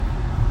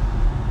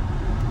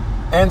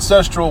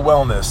Ancestral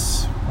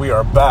Wellness. We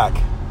are back.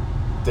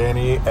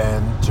 Danny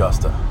and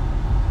Justa.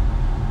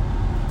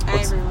 Hi,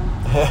 everyone.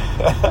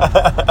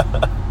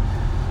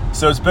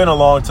 So it's been a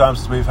long time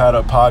since we've had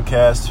a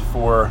podcast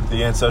for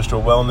the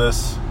Ancestral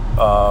Wellness,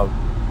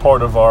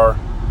 part of our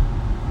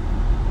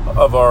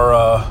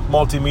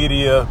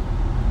multimedia,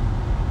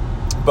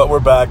 but we're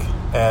back,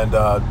 and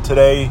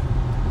today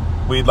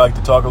we'd like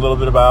to talk a little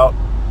bit about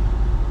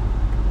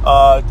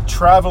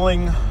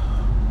traveling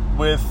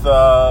with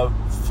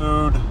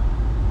food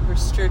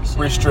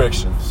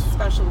restrictions,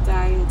 special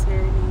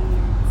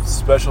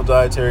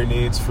dietary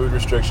needs, food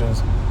restrictions,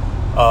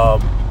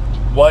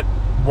 what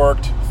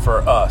worked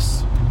for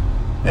us.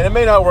 And it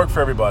may not work for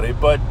everybody,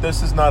 but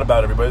this is not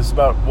about everybody. This is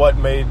about what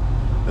made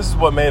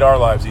our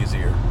lives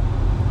easier,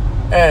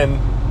 and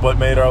what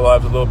made our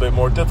lives a little bit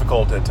more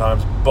difficult at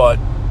times, but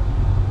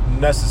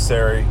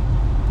necessary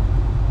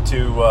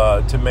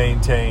to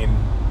maintain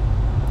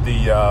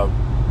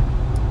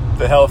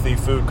the healthy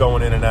food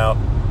going in and out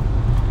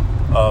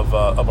of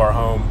our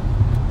home.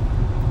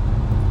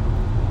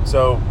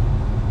 So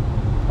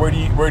where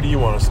do you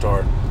want to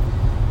start?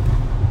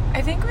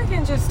 I think we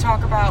can just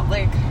talk about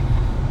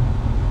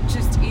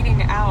just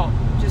eating out,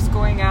 just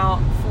going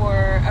out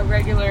for a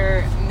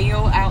regular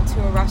meal out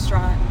to a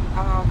restaurant.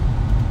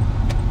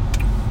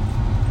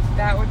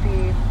 That would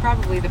be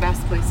probably the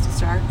best place to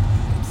start.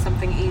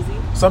 Something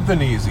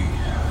easy.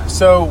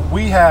 So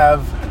we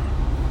have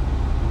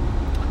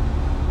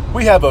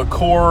a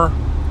core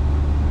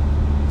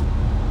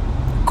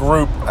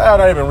group,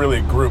 not even really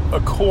a group, a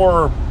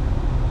core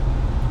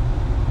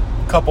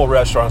couple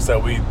restaurants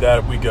that we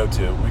go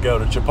to. We go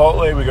to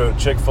Chipotle, we go to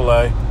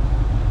Chick-fil-A,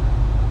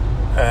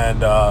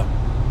 and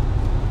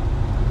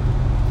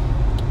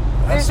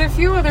there's a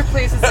few other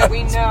places that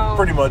we know.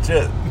 Pretty much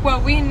it. Well,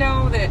 we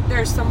know that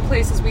there's some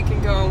places we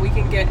can go and we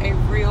can get a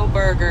real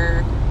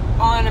burger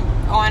on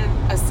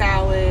a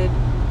salad.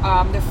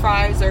 The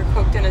fries are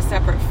cooked in a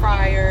separate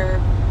fryer.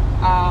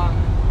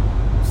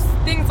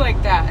 Things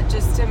like that,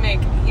 just to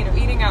make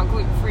eating out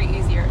gluten-free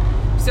easier.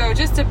 So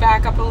just to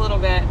back up a little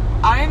bit,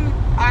 I'm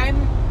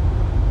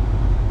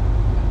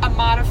a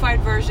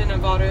modified version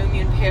of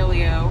autoimmune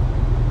paleo,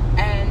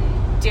 and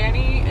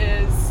Danny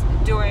is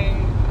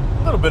doing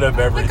a little bit of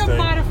everything. Like a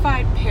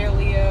modified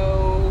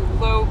paleo,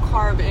 low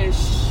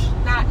carb-ish,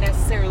 not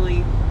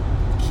necessarily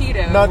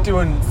keto. Not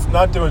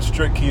doing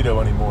strict keto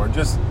anymore.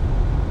 Just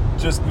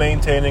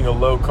maintaining a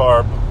low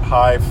carb,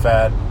 high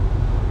fat,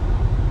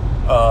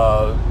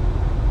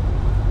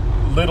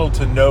 little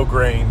to no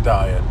grain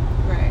diet.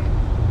 Right.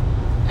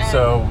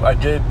 So I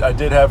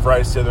did have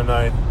rice the other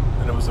night,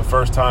 and it was the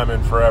first time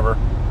in forever.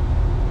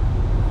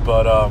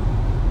 But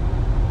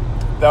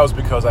that was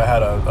because I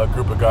had a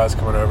group of guys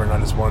coming over, and I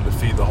just wanted to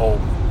feed the whole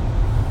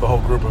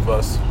group of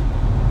us,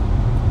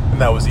 and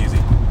that was easy.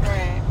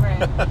 Right.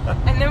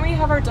 And then we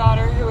have our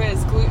daughter who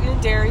is gluten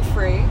and dairy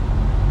free.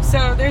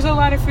 So there's a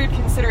lot of food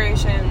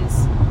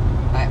considerations.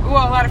 A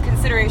lot of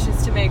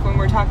considerations to make when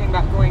we're talking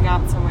about going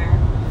out somewhere.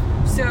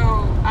 So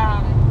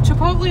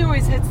Chipotle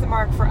always hits the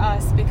mark for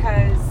us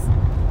because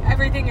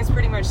everything is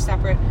pretty much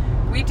separate.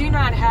 We do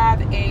not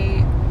have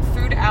a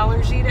food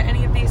allergy to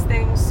any of these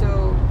things,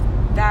 so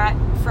that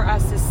for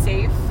us is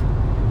safe.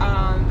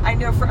 I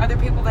know for other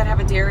people that have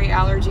a dairy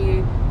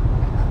allergy,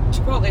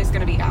 Chipotle is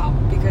going to be out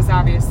because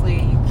obviously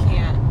you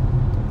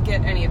can't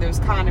get any of those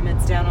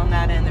condiments down on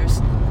that end.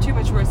 There's too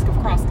much risk of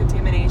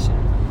cross-contamination.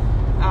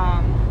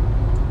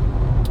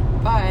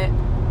 But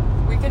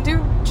we can do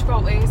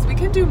Chipotle's. We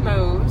can do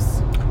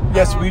Moe's.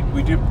 Yes, we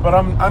do. But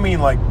I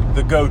mean like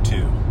the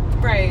go-to.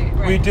 Right.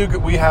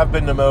 We have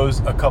been to Moe's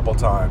a couple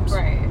times.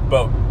 Right.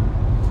 But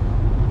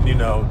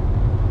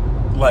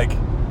like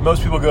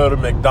most people go to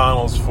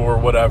McDonald's for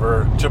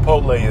whatever.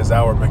 Chipotle is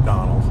our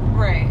McDonald's.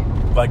 Right.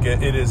 Like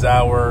it is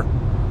our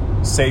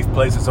safe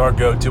place. It's our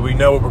go-to. We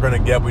know what we're going to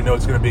get. We know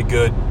it's going to be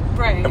good.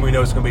 Right. And we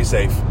know it's going to be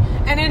safe.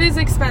 And it is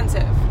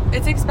expensive.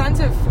 It's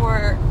expensive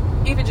for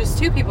even just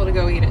two people to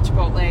go eat at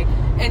Chipotle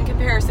in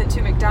comparison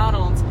to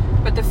McDonald's.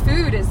 But the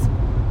food is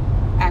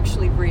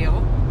actually real,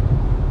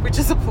 which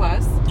is a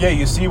plus. Yeah,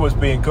 you see what's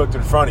being cooked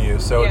in front of you,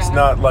 so It's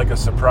not like a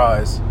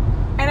surprise.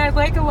 And I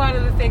like a lot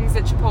of the things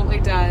that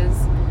Chipotle does.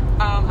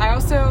 I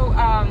also,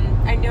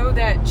 I know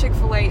that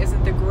Chick-fil-A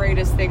isn't the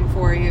greatest thing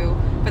for you,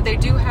 but they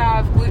do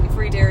have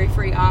gluten-free,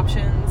 dairy-free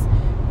options.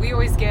 We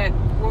always get,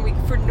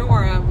 for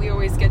Nora, we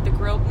always get the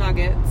grilled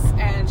nuggets,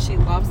 and she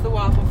loves the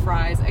waffle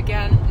fries.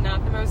 Again,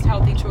 not the most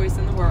healthy choice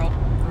in the world,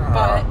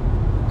 but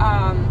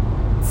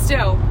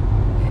still,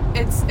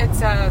 it's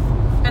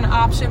an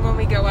option when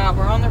we go out.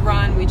 We're on the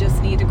run. We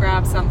just need to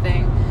grab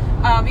something.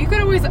 You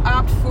could always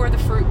opt for the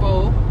fruit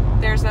bowl.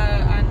 There's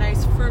a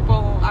nice fruit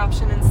bowl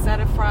option instead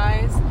of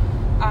fries.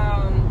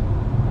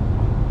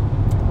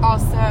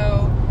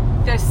 Also,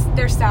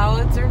 their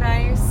salads are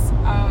nice.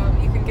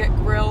 You can get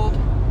grilled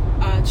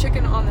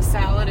chicken on the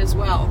salad as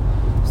well.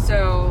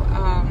 So,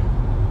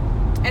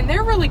 and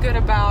they're really good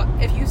about,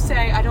 if you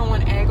say, I don't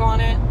want egg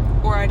on it,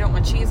 or I don't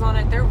want cheese on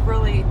it, they're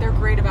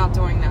great about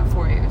doing that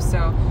for you.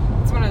 So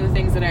it's one of the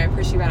things that I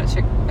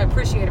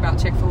appreciate about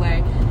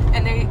Chick-fil-A.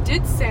 And they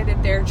did say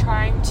that they're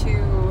trying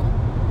to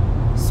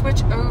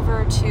switch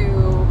over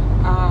to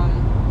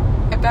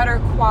a better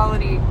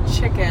quality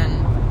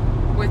chicken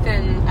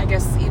within, I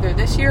guess, either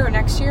this year or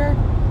next year.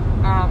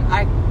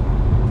 I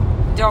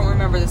don't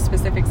remember the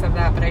specifics of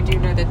that, but I do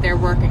know that they're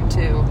working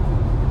to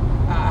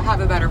have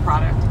a better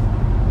product.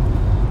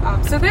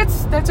 So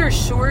that's our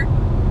short,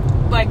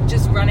 like,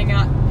 just running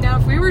out. Now,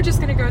 if we were just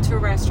going to go to a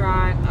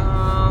restaurant,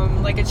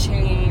 like a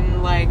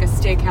chain, like a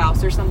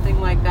steakhouse or something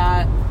like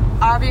that,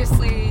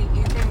 obviously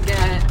you can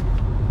get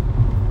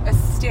a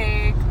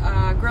steak,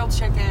 grilled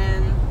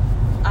chicken,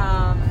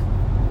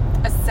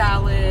 a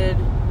salad,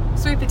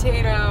 sweet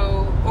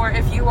potato, or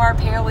if you are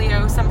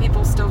paleo, some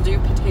people still do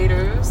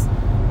potatoes.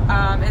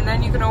 And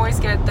then you can always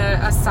get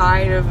a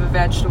side of a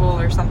vegetable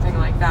or something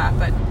like that.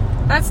 But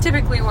that's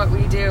typically what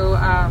we do.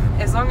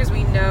 As long as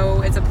we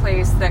know it's a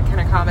place that can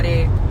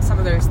accommodate some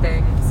of those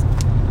things,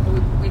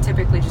 we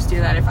typically just do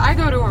that. If I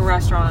go to a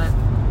restaurant,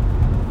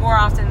 more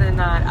often than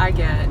not, I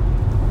get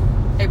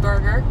a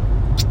burger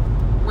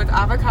with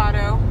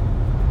avocado,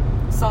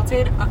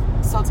 sauteed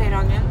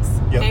onions,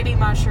 Yep. baby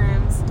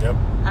mushrooms, Yep.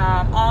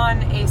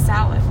 on a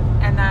salad,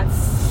 and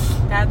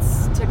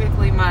that's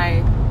typically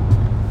my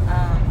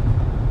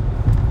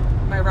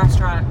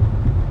restaurant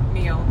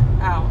meal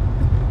out.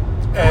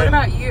 And What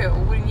about you?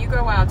 When you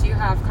go out, do you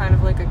have kind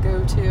of like a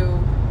go-to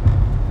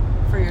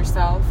for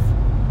yourself?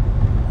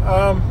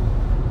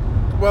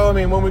 Well, I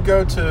mean, when we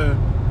go to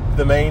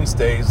the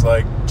mainstays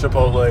like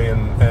Chipotle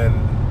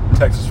and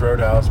Texas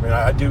Roadhouse, I mean,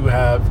 I do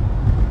have.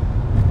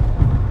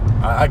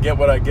 I get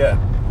what I get.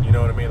 You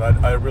know what I mean?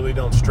 I really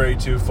don't stray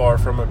too far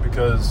from it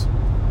because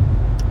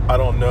I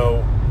don't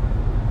know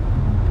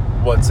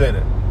what's in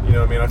it. You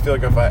know what I mean? I feel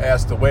like if I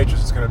ask the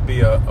waitress, it's going to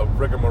be a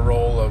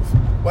rigmarole of,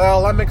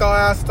 well, let me go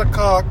ask the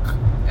cook.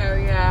 Oh,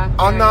 yeah.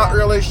 I'm not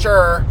really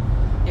sure.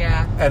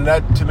 Yeah. And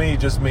that, to me,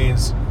 just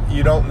means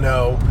you don't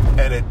know,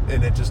 and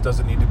it just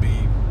doesn't need to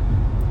be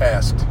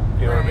asked.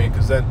 You know what I mean?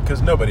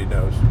 Because nobody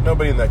knows.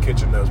 Nobody in that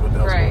kitchen knows what the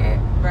hell's going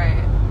on.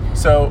 Right.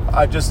 So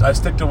I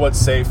stick to what's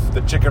safe.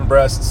 The chicken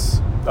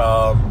breasts,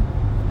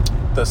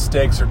 the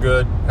steaks are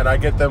good, and I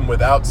get them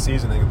without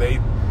seasoning.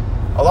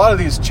 A lot of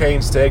these chain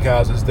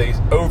steakhouses, they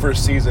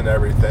over-season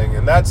everything,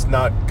 and that's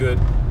not good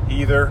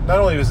either. Not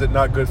only is it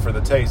not good for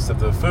the taste of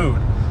the food,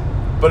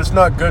 but it's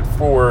not good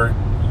for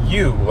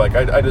you. Like,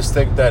 I just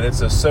think that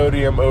it's a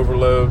sodium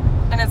overload.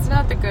 And it's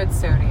not the good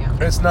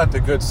sodium. It's not the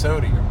good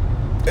sodium.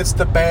 It's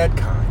the bad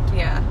kind.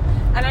 Yeah.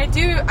 And I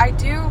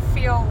do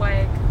feel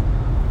like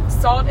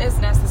salt is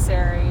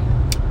necessary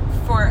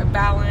for a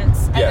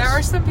balance. And Yes. there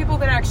are some people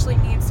that actually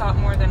need salt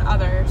more than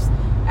others.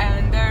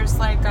 And there's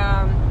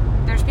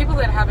there's people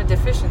that have a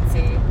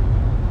deficiency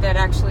that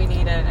actually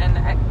need it, and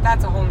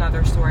that's a whole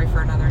nother story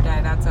for another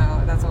day. That's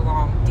a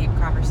long, deep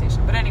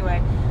conversation. But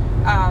anyway,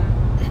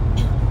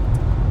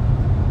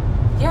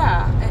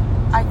 yeah,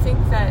 I think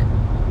that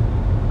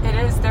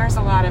there's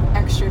a lot of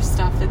extra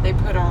stuff that they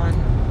put on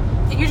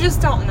that you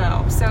just don't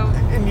know. So,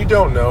 And you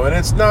don't know, and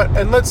it's not.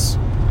 And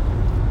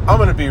I'm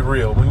going to be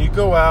real. When you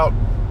go out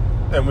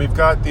and we've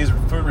got these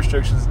food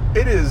restrictions,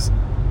 it is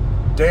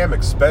damn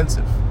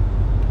expensive.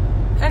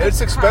 and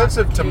It's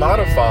expensive to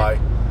modify.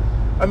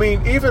 I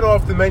mean, even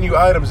off the menu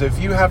items, if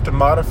you have to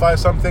modify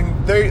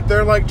something,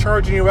 they're like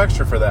charging you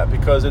extra for that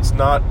because it's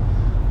not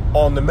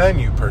on the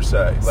menu per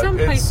se. Like, Some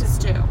places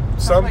do.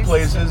 Some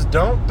places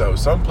don't, though.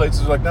 Some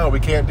places are like, no, we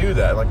can't do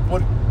that. Like,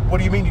 what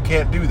do you mean you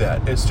can't do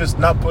that? It's just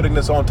not putting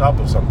this on top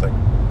of something.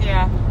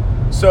 Yeah.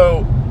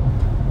 So,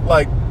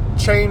 like,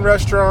 chain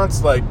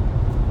restaurants, like,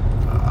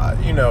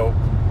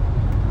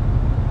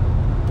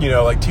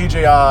 like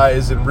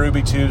TJI's and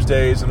Ruby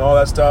Tuesdays and all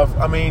that stuff.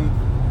 I mean,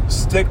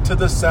 stick to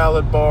the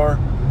salad bar.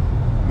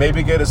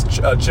 Maybe get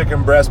a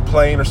chicken breast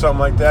plain or something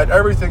like that.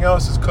 Everything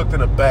else is cooked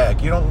in a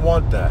bag. You don't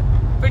want that.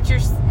 But you're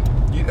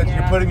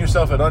putting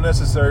yourself at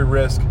unnecessary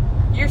risk.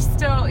 You're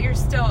still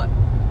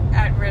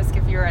at risk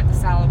if you're at the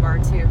salad bar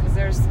too, because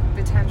there's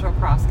potential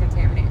cross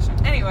contamination.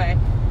 Anyway,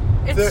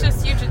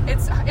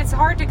 it's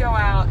hard to go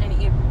out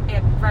and eat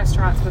at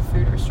restaurants with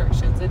food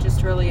restrictions. It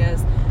just really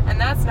is, and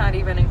that's not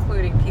even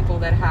including people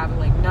that have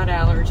like nut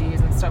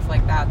allergies and stuff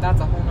like that. That's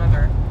a whole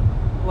nother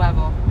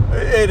level.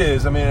 It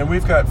is. I mean, and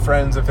we've got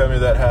friends and family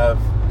that have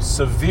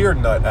severe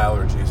nut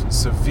allergies and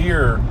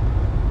severe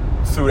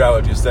food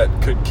allergies that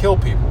could kill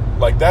people.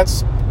 Like,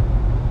 that's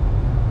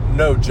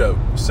no joke.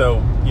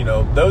 So,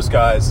 those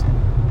guys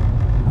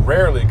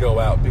rarely go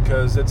out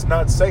because it's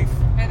not safe.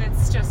 And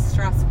it's just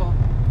stressful.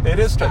 It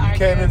is.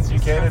 You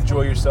can't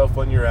enjoy yourself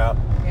when you're out.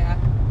 Yeah.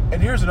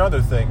 And here's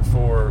another thing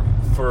for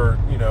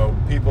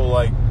people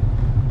like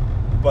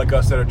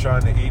us that are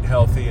trying to eat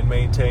healthy and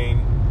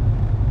maintain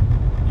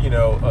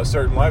a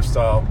certain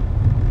lifestyle.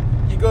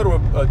 You go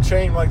to a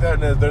chain like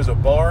that and there's a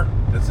bar.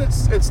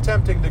 It's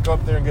tempting to go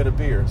up there and get a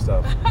beer and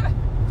stuff.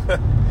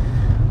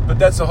 But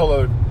that's a whole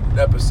other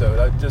episode.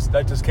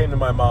 That just came to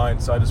my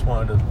mind, so I just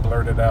wanted to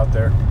blurt it out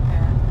there.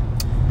 Yeah.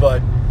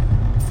 But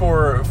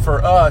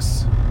for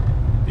us,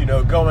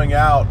 going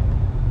out,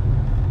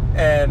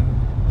 and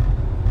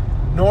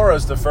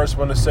Nora's the first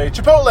one to say,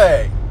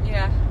 Chipotle!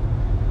 Yeah.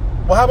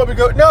 Well, how about we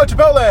go, no,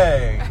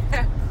 Chipotle!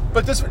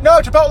 But no,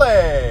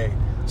 Chipotle!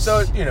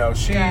 So,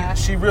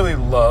 she really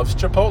loves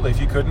Chipotle, if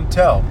you couldn't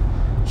tell.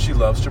 She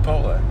loves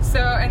Chipotle. So,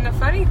 and the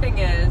funny thing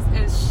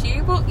is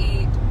she will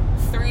eat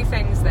 3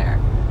 things there.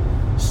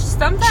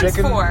 Sometimes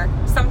chicken, 4.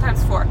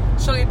 Sometimes 4.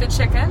 She'll eat the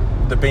chicken.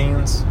 The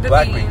beans. The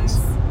black beans.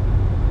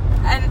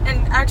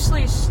 And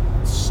actually,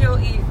 she'll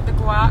eat the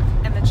guac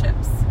and the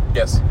chips.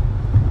 Yes.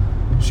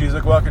 She's a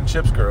guac and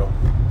chips girl.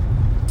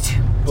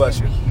 Bless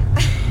you.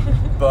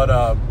 But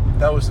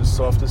that was the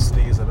softest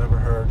sneeze I've ever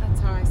heard.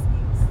 That's how I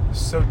sneeze.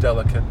 It's so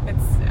delicate.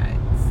 It's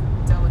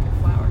delicate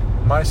flower.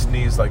 My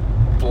sneeze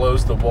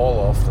blows the wall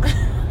off them.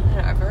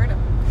 I've heard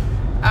them.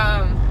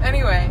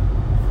 Anyway,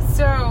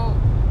 so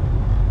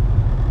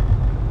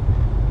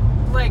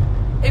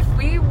if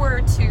we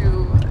were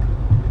to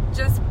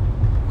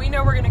we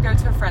know we're going to go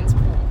to a friend's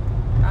pool.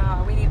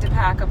 We need to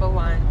pack up a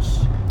lunch.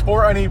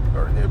 Or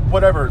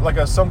whatever,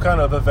 some kind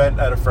of event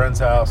at a friend's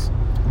house.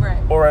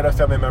 Right. Or at a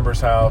family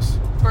member's house.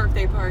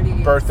 Birthday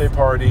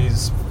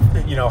parties,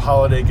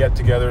 holiday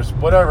get-togethers,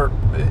 whatever.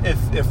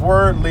 If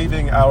we're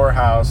leaving our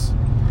house,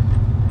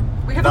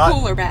 we have a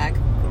cooler bag.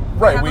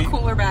 Right, we have a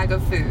cooler bag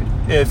of food.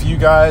 If you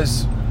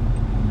guys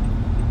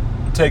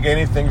take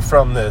anything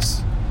from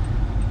this,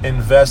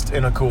 invest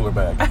in a cooler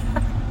bag,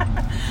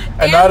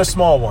 and not a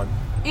small one.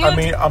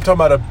 I'm talking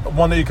about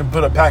one that you can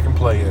put a pack and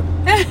play in.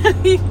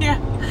 Yeah.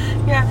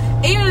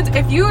 And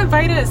if you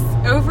invite us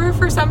over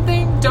for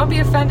something, don't be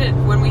offended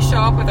when we show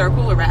up with our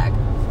cooler bag.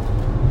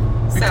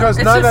 Because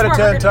 9 out of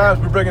 10 times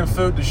we're bringing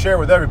food to share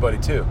with everybody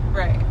too.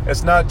 Right.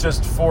 It's not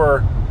just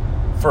for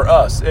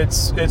us.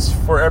 It's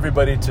for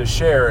everybody to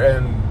share,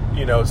 and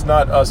it's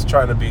not us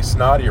trying to be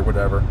snotty or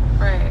whatever.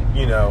 Right.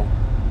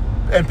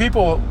 And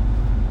people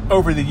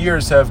over the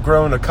years have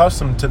grown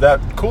accustomed to that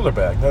cooler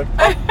bag.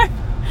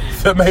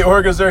 The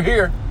Mayorgas are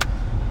here.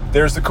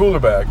 There's the cooler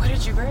bag. What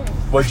did you bring?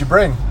 What'd you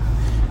bring?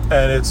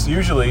 And it's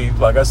usually,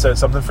 like I said,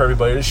 something for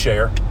everybody to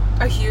share.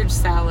 A huge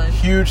salad.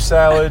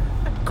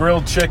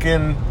 Grilled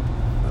chicken,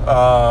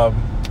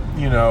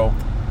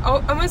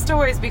 almost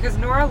always, because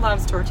Nora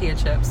loves tortilla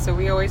chips, so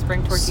we always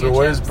bring tortilla chips. So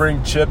always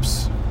bring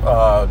chips,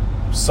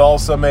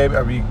 salsa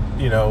maybe.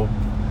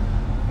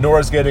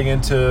 Nora's getting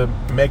into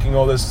making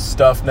all this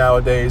stuff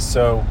nowadays,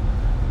 so,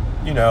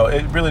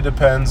 it really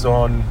depends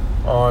on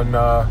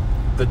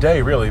the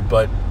day, really.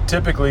 But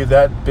typically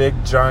that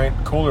big,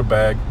 giant cooler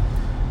bag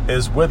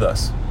is with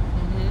us.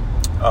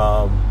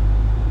 Mm-hmm.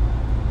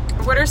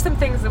 What are some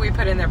things that we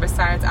put in there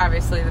besides,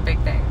 obviously, the big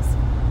things?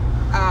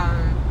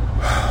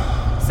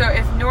 So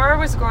if Nora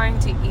was going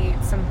to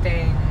eat some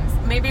things,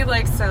 maybe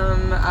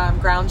some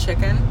ground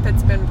chicken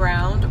that's been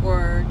browned,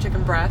 or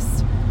chicken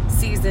breast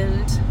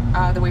seasoned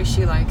the way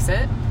she likes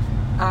it.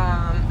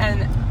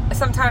 And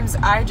sometimes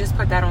I just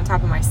put that on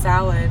top of my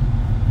salad.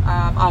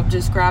 I'll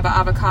just grab an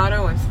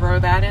avocado and throw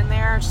that in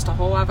there, just a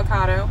whole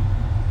avocado.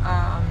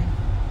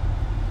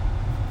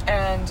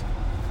 And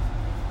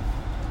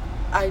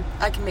I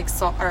can make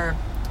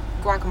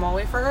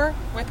guacamole for her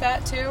with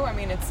that too. I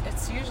mean,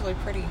 it's usually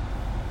pretty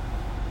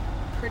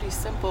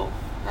simple,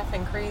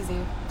 nothing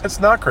crazy. It's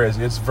not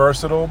crazy. It's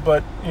versatile,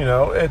 but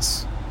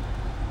it's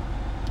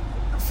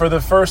for the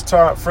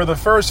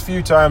first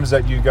few times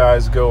that you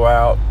guys go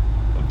out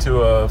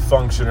to a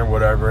function or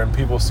whatever, and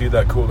people see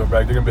that cooler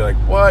bag, they're gonna be like,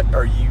 "What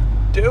are you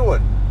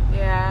doing?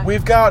 Yeah,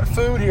 we've got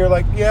food here."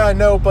 Like, yeah, I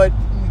know, but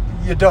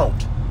you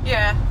don't.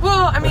 Yeah.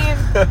 Well, I mean,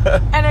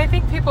 and I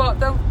think people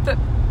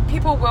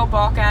will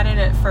balk at it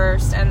at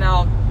first, and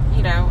they'll,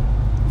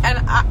 and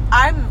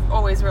I'm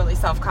always really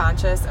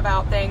self-conscious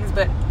about things,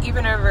 but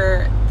even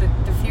over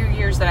the few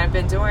years that I've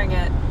been doing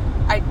it,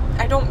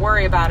 I don't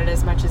worry about it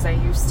as much as I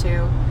used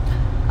to.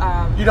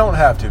 You don't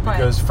have to,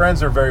 because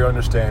friends are very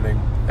understanding,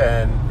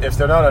 and if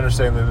they're not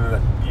understanding,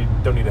 then you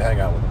don't need to hang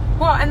out with them.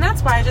 Well, and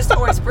that's why I just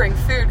always bring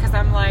food, because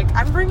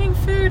I'm bringing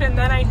food, and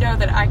then I know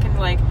that I can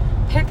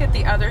pick at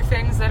the other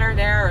things that are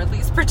there, or at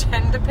least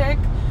pretend to pick,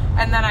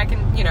 and then I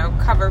can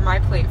cover my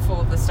plate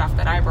full of the stuff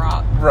that I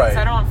brought. Right.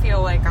 So I don't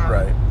feel like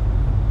I'm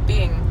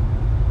being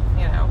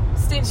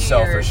stingy,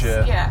 selfish.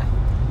 Yeah.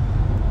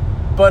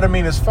 But I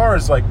mean, as far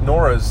as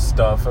Nora's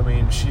stuff, I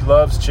mean, she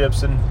loves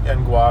chips and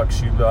guac.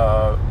 She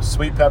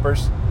sweet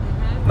peppers,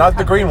 not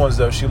the green ones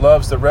though. She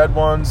loves the red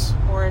ones,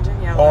 orange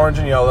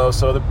and yellow.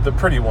 So the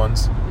pretty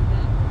ones,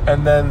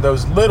 and then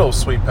those little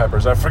sweet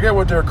peppers. I forget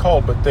what they're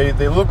called, but they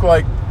look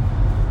like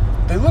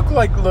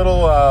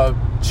little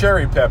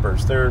cherry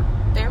peppers.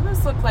 They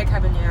almost look like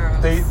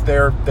habaneros.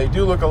 They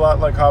do look a lot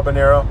like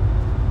habanero,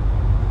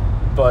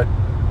 but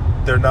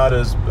they're not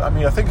as. I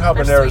mean, I think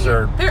habaneros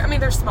are.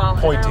 They're smaller.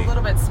 Pointy. They're a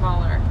little bit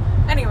smaller.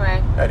 Anyway.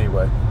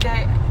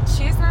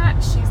 She's not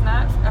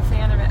a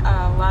fan of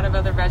a lot of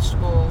other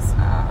vegetables,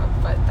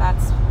 but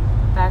that's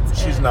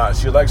She's it. not.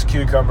 She likes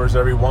cucumbers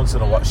every once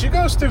in a while. She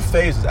goes through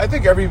phases. I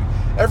think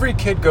every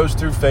kid goes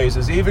through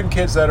phases, even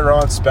kids that are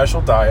on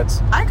special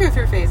diets. I go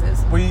through phases.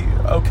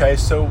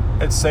 So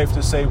it's safe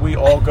to say we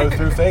all go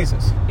through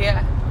phases.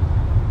 Yeah.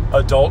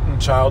 adult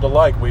and child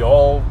alike. We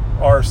all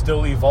are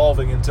still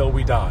evolving until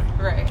we die.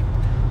 Right.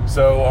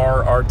 So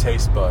our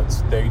taste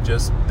buds, they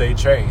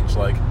change.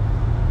 Like,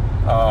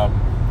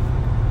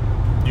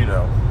 you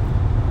know,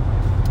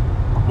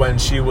 when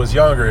she was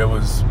younger, it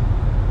was,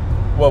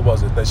 what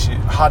was it?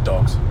 Hot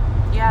dogs.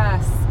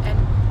 Yes, and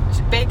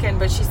bacon,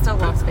 but she still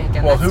loves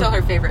bacon. Well, That's still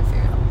her favorite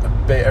food.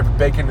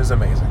 Bacon is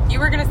amazing. You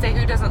were going to say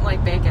who doesn't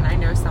like bacon. I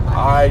know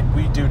somebody.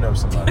 We do know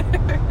somebody.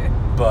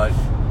 But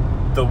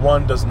the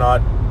one does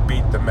not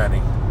beat the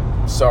many.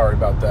 Sorry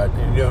about that.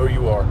 You know who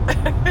you are.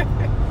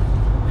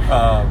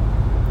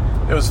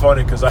 It was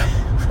funny because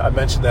I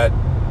mentioned that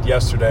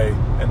yesterday,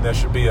 and there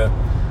should be a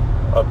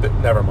bit.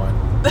 Never mind.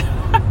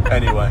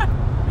 Anyway,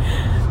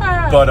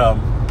 but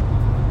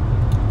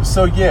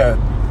so yeah.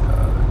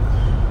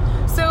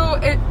 So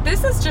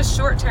this is just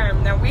short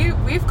term. Now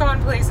we've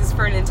gone places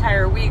for an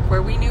entire week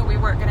where we knew we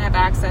weren't going to have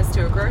access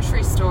to a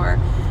grocery store,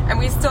 and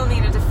we still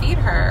needed to feed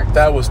her.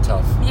 That was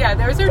tough. Yeah,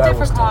 those are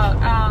difficult.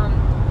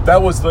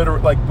 That was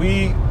literally like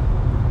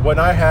when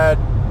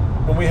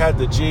we had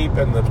the Jeep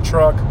and the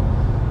truck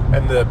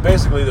and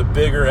basically the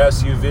bigger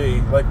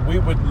SUV. Like, we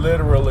would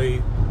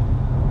literally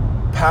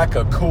pack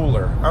a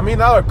cooler. I mean,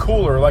 not a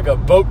cooler, like a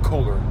boat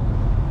cooler.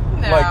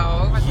 No, like,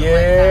 it wasn't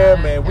yeah,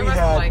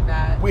 like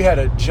that. man, we had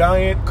a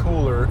giant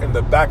cooler in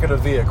the back of the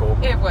vehicle.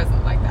 It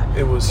wasn't like that.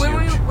 It was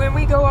huge. When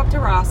we go up to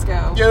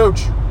Roscoe,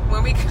 huge.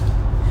 When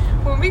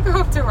we go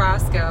up to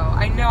Roscoe,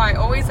 I know I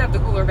always have the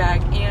cooler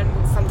bag, and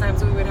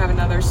sometimes we would have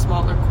another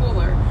smaller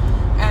cooler,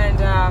 and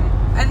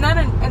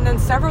then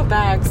several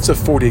bags. It's a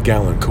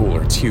 40-gallon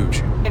cooler. It's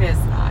huge. It is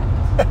not.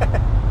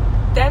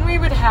 Then we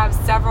would have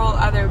several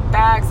other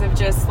bags of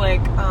just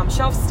like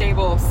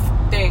shelf-stable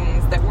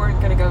things that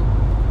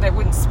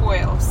wouldn't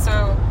spoil.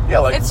 So yeah,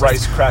 like it's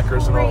rice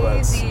crackers and all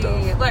that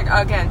stuff. Like,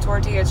 again,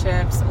 tortilla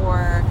chips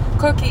or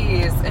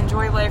cookies.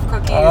 Enjoy Life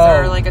cookies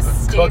are like a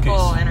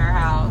staple in our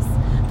house.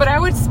 But I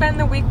would spend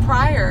the week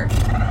prior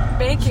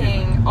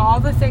baking all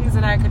the things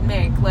that I could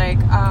make, like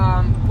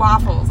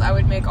waffles. I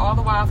would make all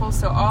the waffles,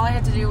 so all I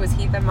had to do was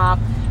heat them up.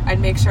 I'd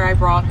make sure I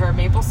brought her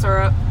maple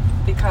syrup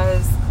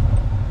because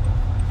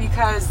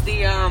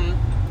the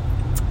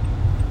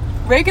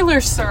regular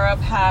syrup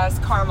has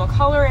caramel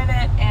color in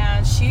it,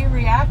 and she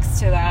reacts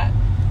to that.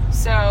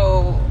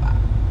 So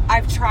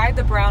I've tried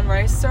the brown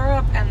rice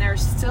syrup, and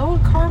there's still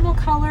caramel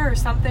color or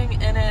something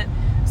in it.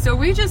 So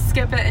we just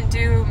skip it and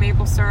do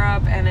maple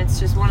syrup, and it's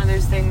just one of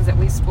those things that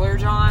we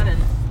splurge on.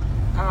 And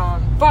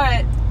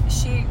but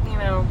she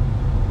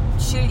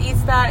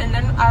eats that, and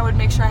then I would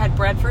make sure I had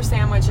bread for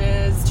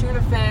sandwiches,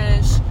 tuna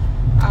fish.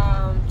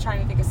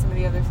 Trying to think of some of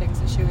the other things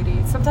that she would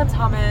eat. Sometimes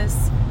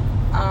hummus.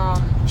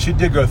 She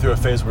did go through a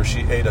phase where she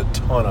ate a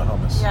ton of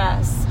hummus.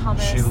 Yes,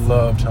 hummus. She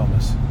loved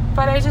hummus.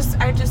 But I just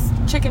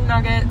chicken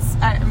nuggets.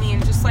 I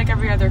mean, just like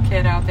every other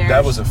kid out there.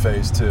 That was a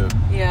phase too.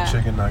 Yeah.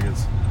 Chicken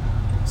nuggets.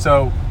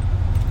 So,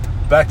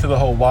 back to the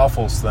whole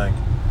waffles thing.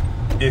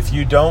 If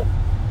you don't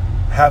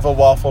have a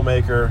waffle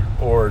maker,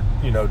 or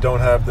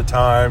don't have the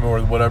time or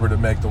whatever to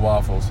make the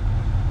waffles,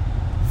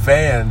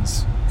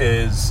 Vans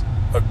is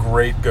a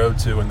great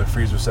go-to in the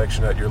freezer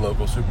section at your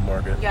local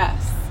supermarket.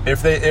 Yes.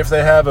 If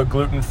they have a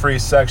gluten-free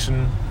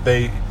section,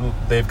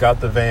 they've got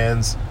the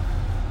Vans.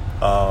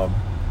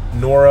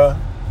 Nora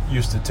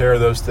used to tear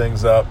those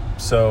things up,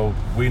 so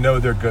we know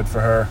they're good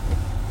for her.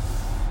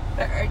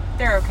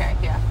 They're okay,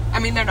 yeah. I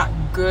mean, they're not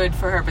good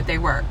for her, but they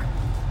work.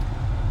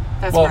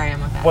 That's where I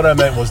am with that. What I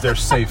meant was they're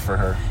safe for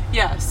her.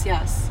 Yes.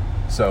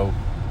 So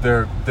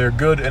they're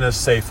good in a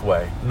safe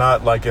way,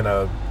 not like in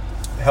a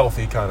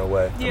healthy kind of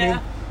way. Yeah. I mean,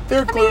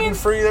 they're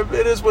gluten-free.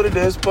 It is what it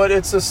is, but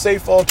it's a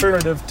safe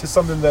alternative to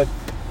something that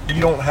you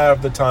don't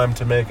have the time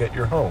to make at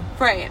your home.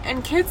 Right,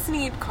 and kids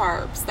need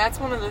carbs. That's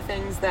one of the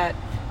things that,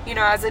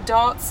 as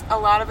adults, a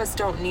lot of us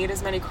don't need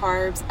as many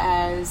carbs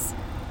as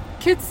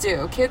kids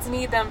do. Kids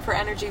need them for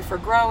energy, for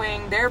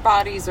growing. Their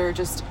bodies are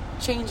just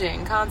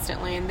changing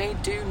constantly, and they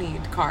do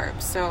need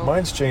carbs. So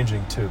mine's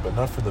changing too, but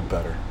not for the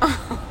better.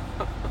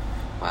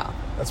 Well,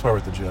 that's why we're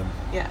at the gym.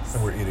 Yes.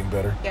 And we're eating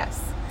better.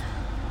 Yes.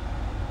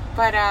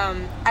 But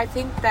I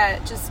think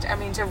that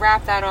to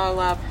wrap that all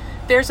up,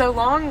 there's a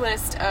long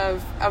list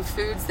of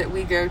foods that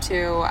we go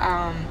to.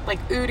 Like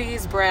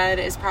Udi's bread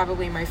is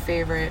probably my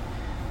favorite.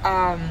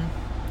 And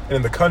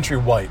the country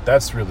white,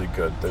 that's really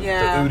good. The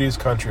Udi's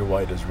country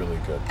white is really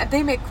good. And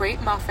they make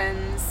great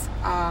muffins.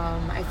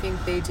 I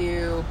think they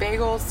do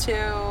bagels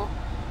too.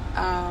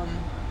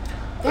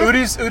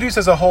 Udi's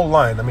has a whole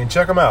line. I mean,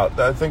 check them out.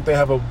 I think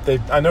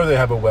I know they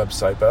have a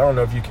website, but I don't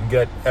know if you can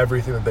get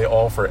everything that they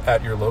offer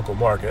at your local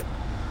market.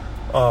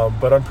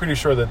 But I'm pretty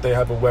sure that they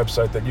have a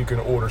website that you can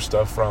order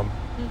stuff from.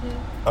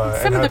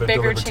 Mm-hmm. Some of the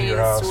bigger chain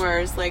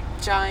stores, like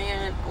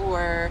Giant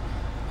or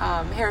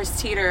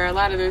Harris Teeter, a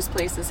lot of those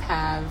places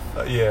have.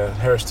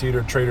 Harris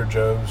Teeter, Trader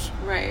Joe's.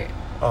 Right.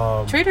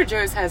 Trader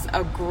Joe's has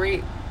a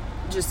great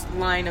just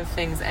line of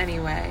things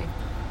anyway.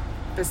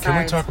 Besides,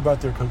 can we talk about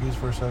their cookies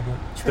for a second?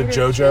 Trader the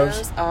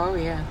JoJo's? Oh,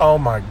 yeah. Oh,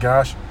 my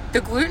gosh. The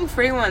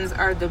gluten-free ones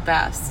are the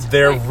best.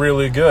 They're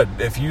really good.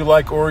 If you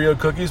like Oreo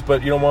cookies,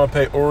 but you don't want to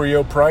pay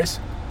Oreo price,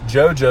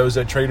 JoJo's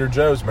at Trader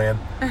Joe's, man.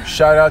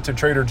 Shout out to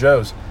Trader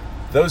Joe's.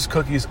 Those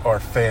cookies are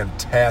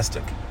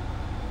fantastic.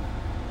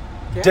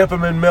 Yeah. Dip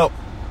them in milk.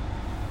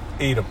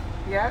 Eat them.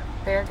 Yep,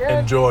 they're good.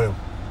 Enjoy them.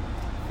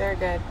 They're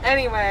good.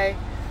 Anyway,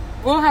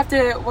 we'll have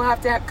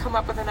to come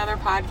up with another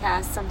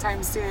podcast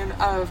sometime soon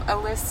of a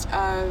list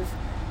of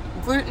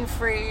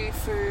gluten-free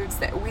foods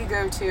that we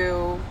go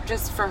to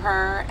just for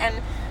her.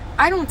 And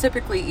I don't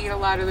typically eat a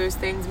lot of those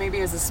things. Maybe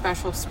as a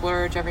special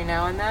splurge every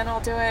now and then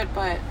I'll do it,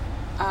 but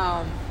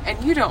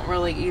and you don't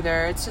really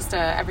either. It's just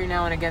a every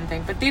now and again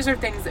thing. But these are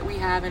things that we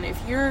have, and if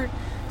you're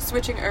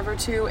switching over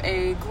to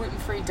a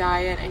gluten-free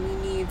diet and you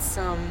need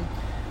some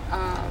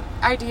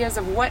ideas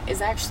of what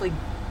is actually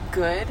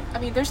good. I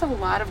mean, there's a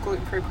lot of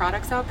gluten-free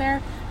products out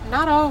there.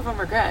 Not all of them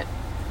are good.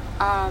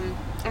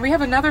 And we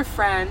have another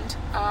friend,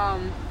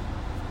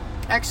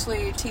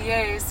 actually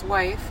TA's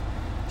wife.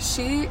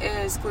 She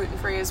is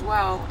gluten-free as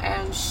well,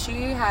 and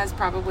she has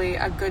probably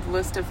a good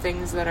list of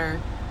things that are,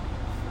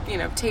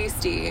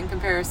 tasty in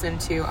comparison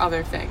to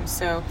other things.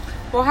 So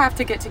we'll have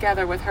to get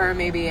together with her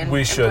maybe and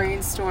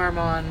brainstorm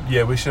on.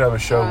 Yeah, we should have a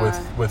show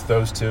with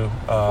those two.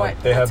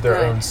 They have their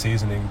own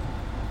seasoning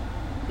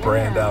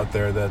brand out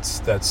there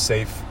that's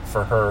safe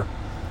for her.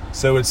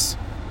 So it's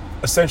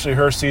essentially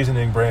her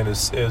seasoning brand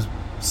is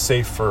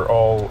safe for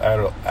all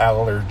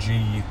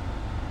allergy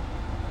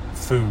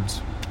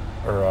foods,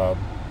 or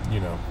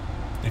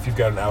if you've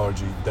got an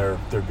allergy, they're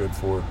good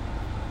for.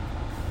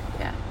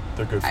 Yeah,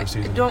 they're good for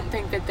seasoning. I don't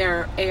think that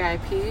they're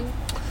AIP.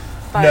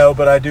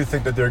 But I do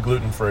think that they're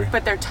gluten free.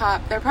 But they're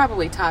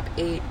probably top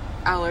 8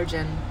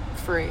 allergen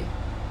free.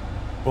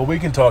 Well, we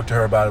can talk to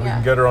her about it. Yeah. We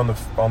can get her on the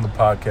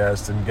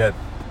podcast and get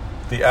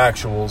the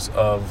actuals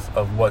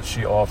of what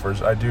she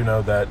offers. I do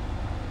know that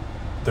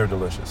they're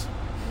delicious.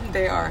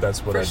 They are.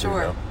 That's what I do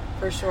know.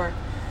 For sure.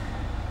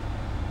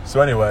 So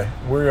anyway,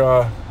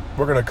 we're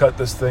gonna cut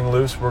this thing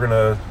loose. We're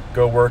gonna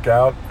go work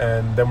out,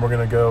 and then we're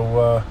gonna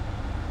go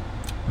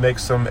make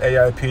some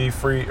AIP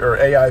free or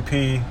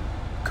AIP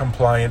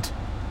compliant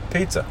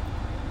pizza.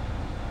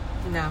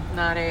 No,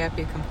 not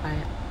AIP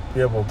compliant.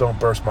 Yeah, well, don't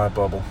burst my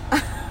bubble.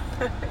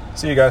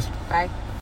 See you guys. Bye.